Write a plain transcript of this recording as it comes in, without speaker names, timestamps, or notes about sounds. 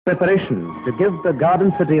Preparations to give the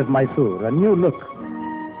garden city of Mysore a new look.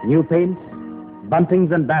 New paints,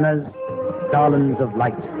 buntings and banners, garlands of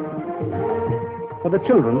light. For the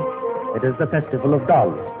children, it is the festival of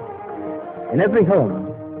dolls. In every home,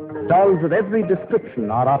 dolls of every description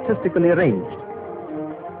are artistically arranged.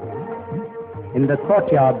 In the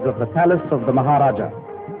courtyards of the palace of the Maharaja,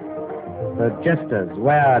 the jesters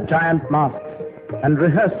wear giant masks and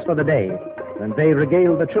rehearse for the day when they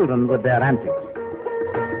regale the children with their antics.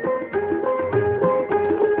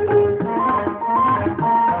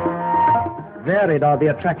 Varied are the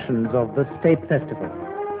attractions of the state festival.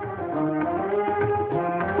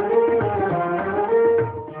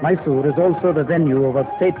 Mysore is also the venue of a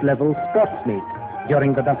state-level sports meet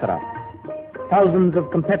during the Dasara. Thousands of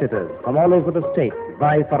competitors from all over the state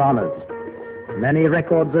vie for honors. Many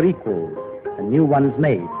records are equalled and new ones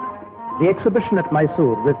made. The exhibition at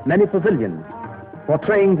Mysore, with many pavilions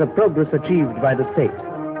portraying the progress achieved by the state,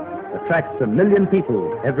 attracts 1 million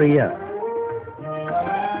people every year.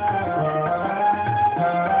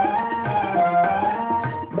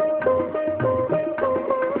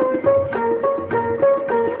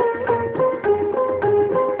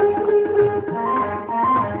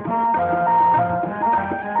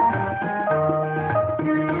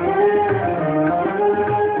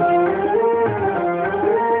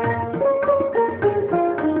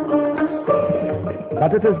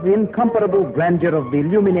 But it is the incomparable grandeur of the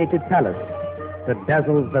illuminated palace that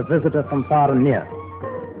dazzles the visitor from far and near.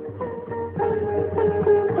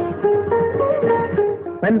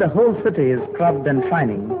 When the whole city is scrubbed and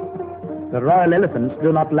shining, the royal elephants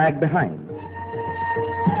do not lag behind.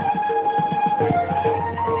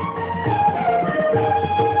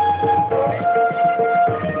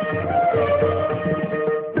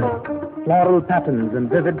 Floral patterns and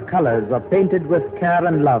vivid colors are painted with care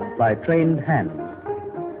and love by trained hands.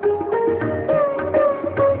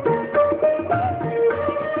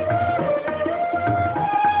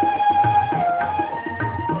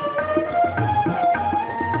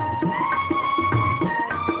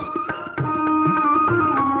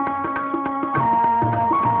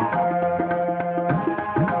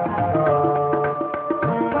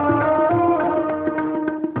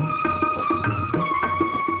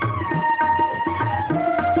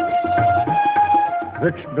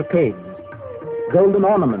 Rich brocades, golden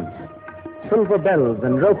ornaments, silver bells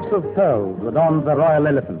and ropes of pearls adorn the royal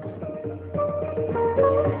elephants.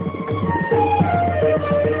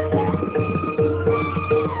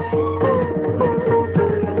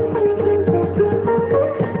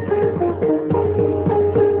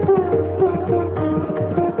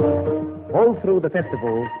 All through the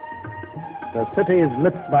festival, the city is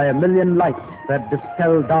lit by 1 million lights that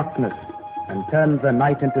dispel darkness and turn the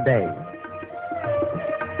night into day.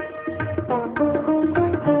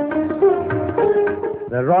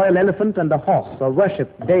 The royal elephant and the horse are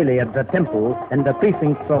worshipped daily at the temple and the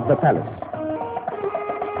precincts of the palace.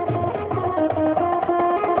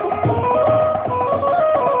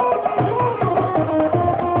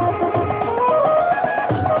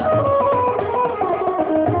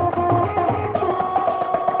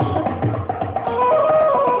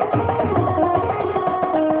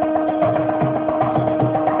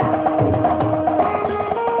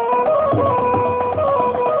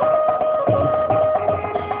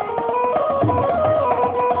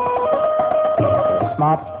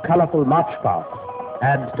 Smart, colorful march path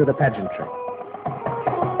adds to the pageantry.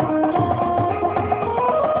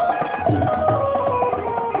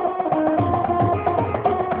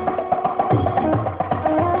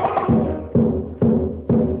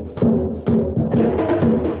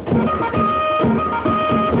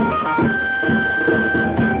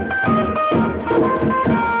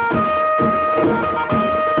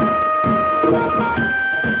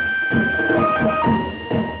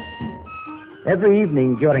 Every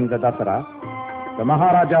evening during the Dasara, the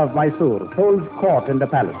Maharaja of Mysore holds court in the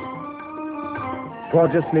palace.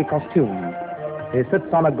 Gorgeously costumed, he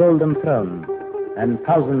sits on a golden throne, and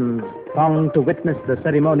thousands throng to witness the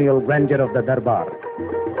ceremonial grandeur of the Darbar.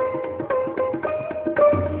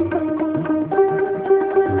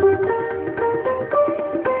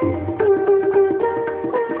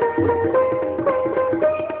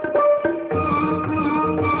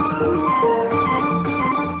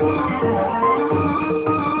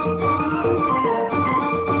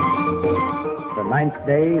 The 9th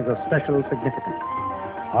day is of special significance,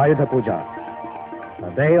 Ayudha Puja,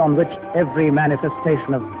 a day on which every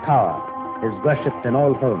manifestation of power is worshipped in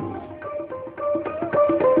all homes.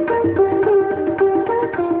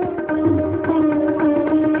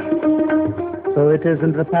 So it is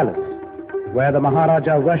in the palace, where the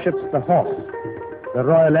Maharaja worships the horse, the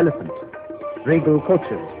royal elephant, regal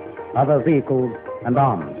coaches, other vehicles, and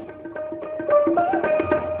arms.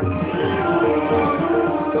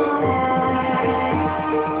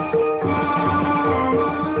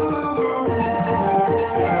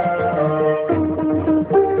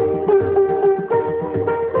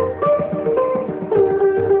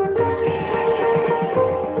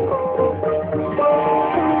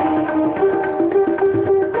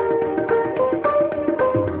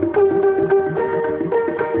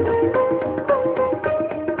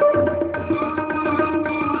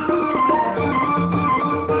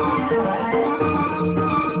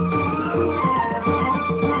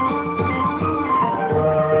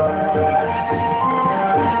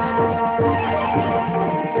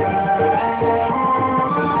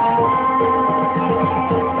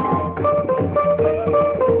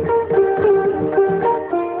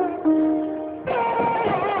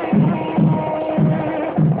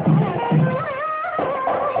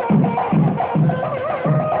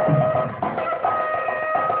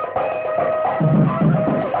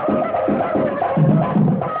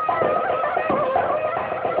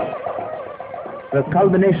 The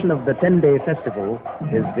culmination of the 10-day festival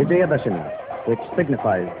is Vijaya Dashami, which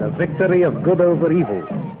signifies the victory of good over evil.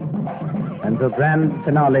 And the grand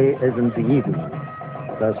finale is in the evening,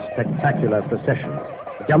 the spectacular procession,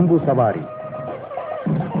 Jambu Savari.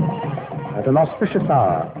 At an auspicious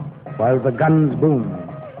hour, while the guns boom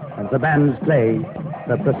and the bands play,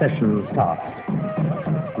 the procession starts.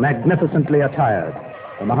 Magnificently attired,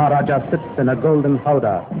 the Maharaja sits in a golden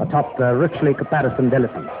howdah atop the richly caparisoned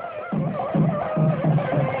elephant.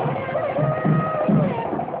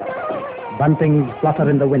 Buntings flutter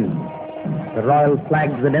in the wind. The royal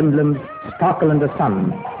flags and emblems sparkle in the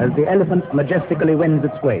sun as the elephant majestically wends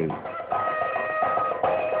its way.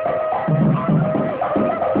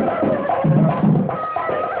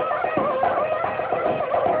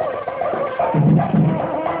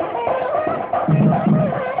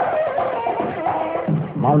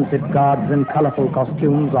 Mounted guards in colorful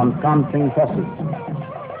costumes on prancing horses.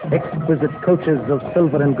 Exquisite coaches of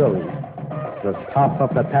silver and gold. The staff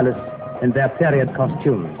of the palace in their period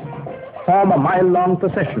costumes, form a mile-long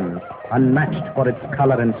procession unmatched for its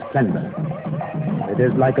color and splendor. It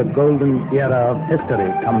is like a golden era of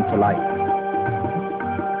history come to life.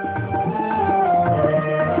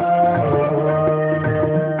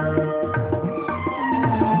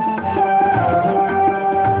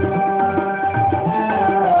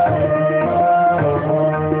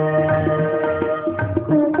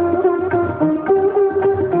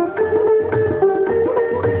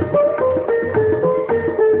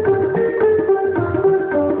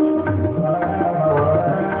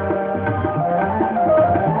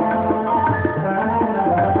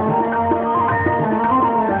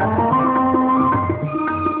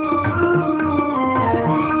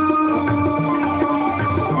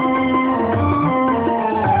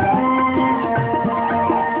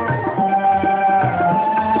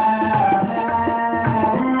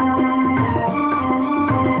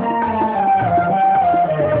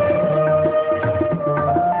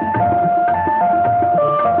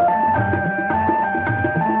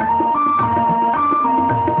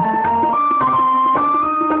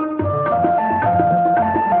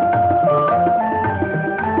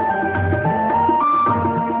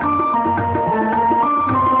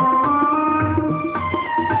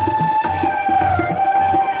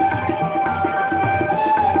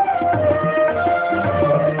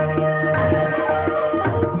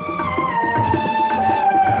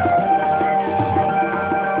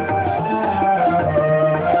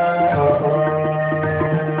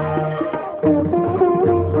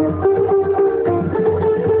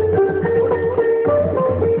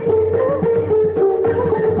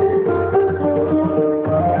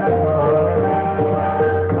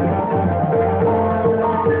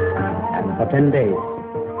 For 10 days,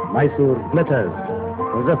 Mysore glitters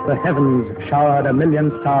as if the heavens showered a million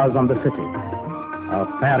stars on the city. A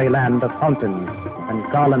fairyland of fountains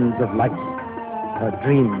and garlands of lights, a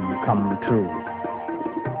dream come true.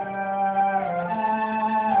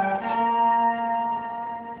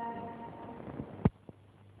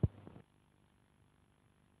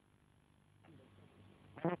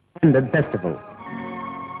 Splendid festival.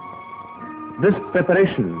 This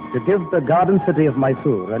preparation to give the garden city of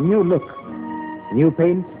Mysore a new look, new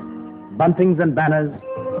paints, buntings and banners,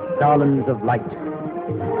 garlands of light.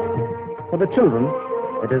 For the children,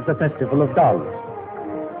 it is the festival of dolls.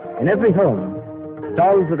 In every home,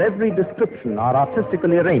 dolls of every description are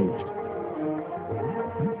artistically arranged.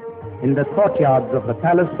 In the courtyards of the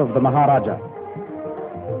palace of the Maharaja,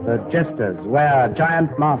 the jesters wear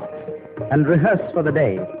giant masks and rehearse for the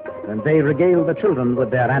day when they regale the children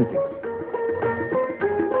with their antics.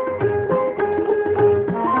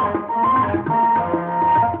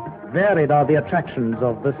 varied are the attractions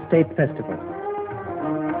of the state festival.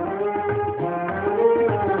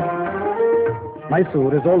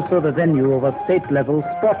 Mysore is also the venue of a state-level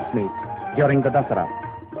sports meet during the Dasara.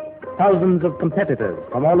 Thousands of competitors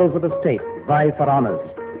from all over the state vie for honors.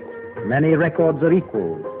 Many records are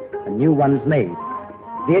equalled and new ones made.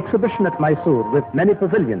 The exhibition at Mysore, with many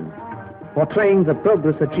pavilions portraying the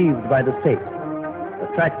progress achieved by the state,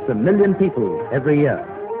 attracts 1 million people every year.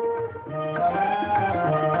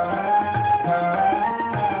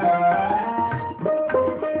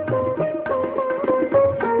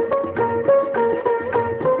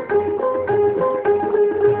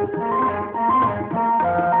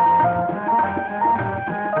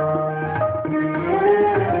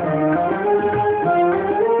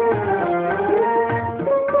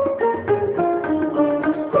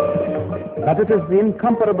 But it is the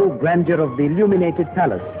incomparable grandeur of the illuminated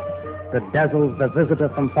palace that dazzles the visitor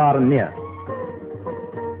from far and near.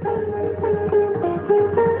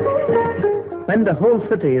 When the whole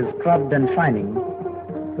city is scrubbed and shining,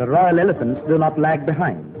 the royal elephants do not lag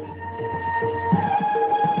behind.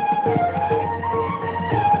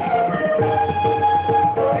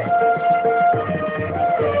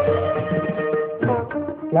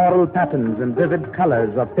 Floral patterns and vivid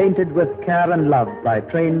colors are painted with care and love by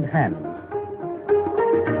trained hands.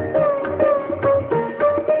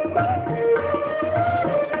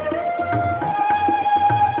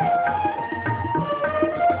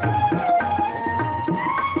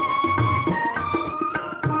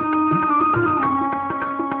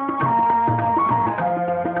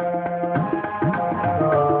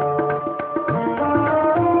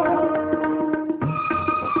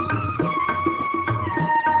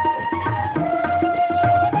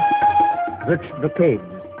 Rich brocades,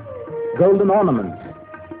 golden ornaments,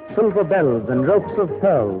 silver bells and ropes of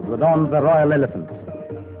pearls adorn the royal elephants.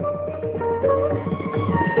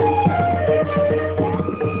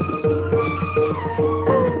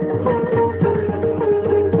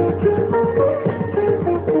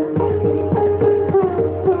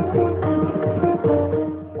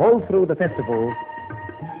 All through the festival,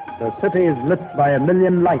 the city is lit by 1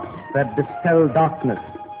 million lights that dispel darkness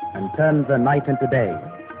and turn the night into day.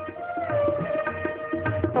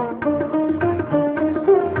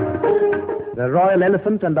 The royal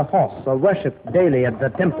elephant and the horse are worshipped daily at the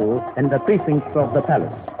temple and the precincts of the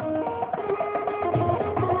palace.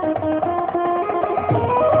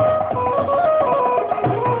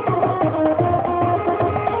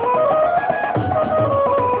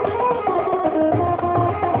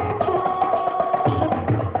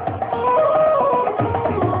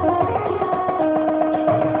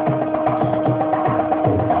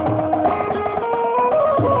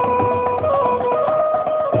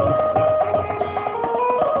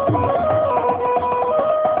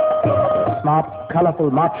 Smart, colorful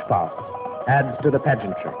march past adds to the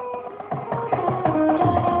pageantry.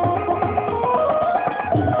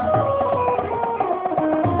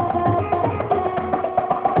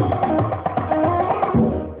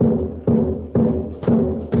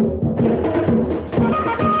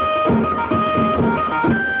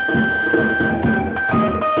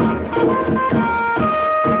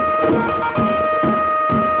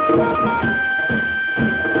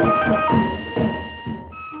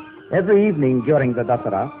 Every evening during the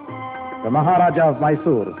Dasara, the Maharaja of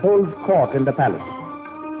Mysore holds court in the palace.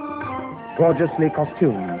 Gorgeously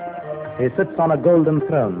costumed, he sits on a golden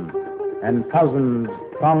throne, and thousands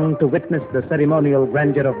throng to witness the ceremonial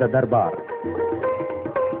grandeur of the Darbar.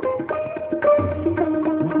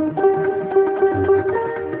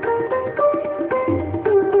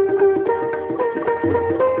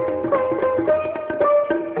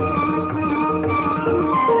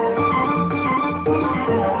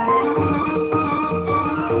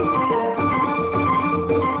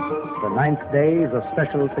 The 9th day is of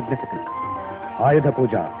special significance, Ayudha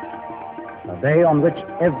Puja, a day on which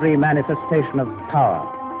every manifestation of power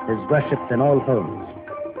is worshipped in all homes.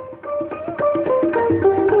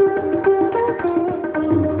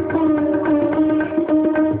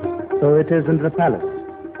 So it is in the palace,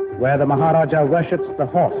 where the Maharaja worships the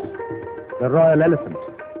horse, the royal elephant,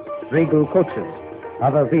 regal coaches,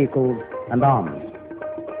 other vehicles and arms.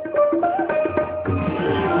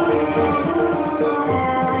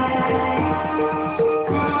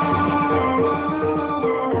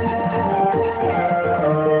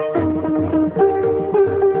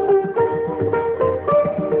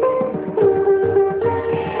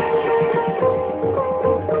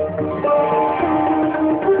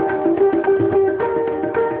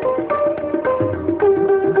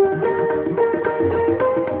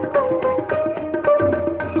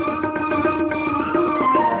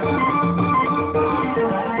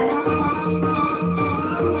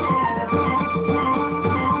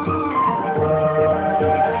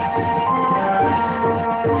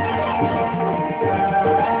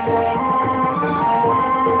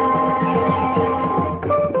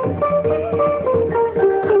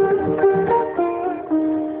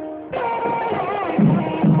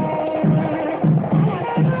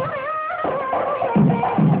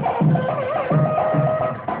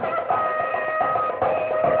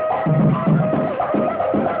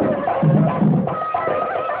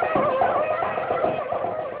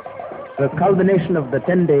 The culmination of the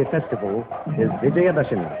 10-day festival is Vijaya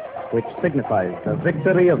Dashami, which signifies the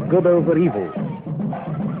victory of good over evil.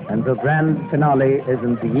 And the grand finale is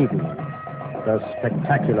in the evening, the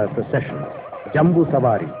spectacular procession, Jambu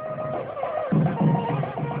Savari.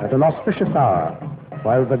 At an auspicious hour,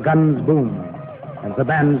 while the guns boom and the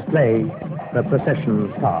bands play, the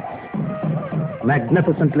procession starts.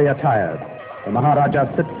 Magnificently attired, the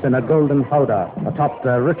Maharaja sits in a golden howdah atop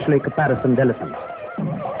the richly caparisoned elephant.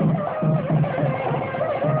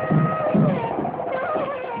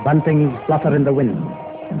 Buntings flutter in the wind.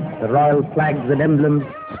 The royal flags and emblems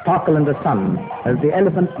sparkle in the sun as the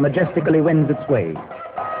elephant majestically wends its way.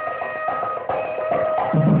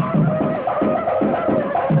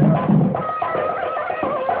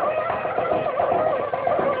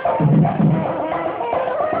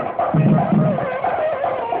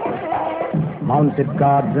 Mounted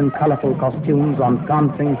guards in colorful costumes on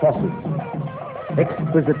prancing horses.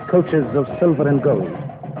 Exquisite coaches of silver and gold.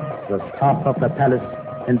 The staff of the palace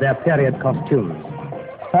in their period costumes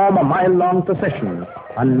form a mile-long procession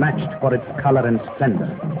unmatched for its color and splendor.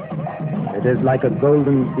 It is like a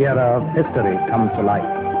golden era of history come to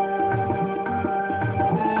life.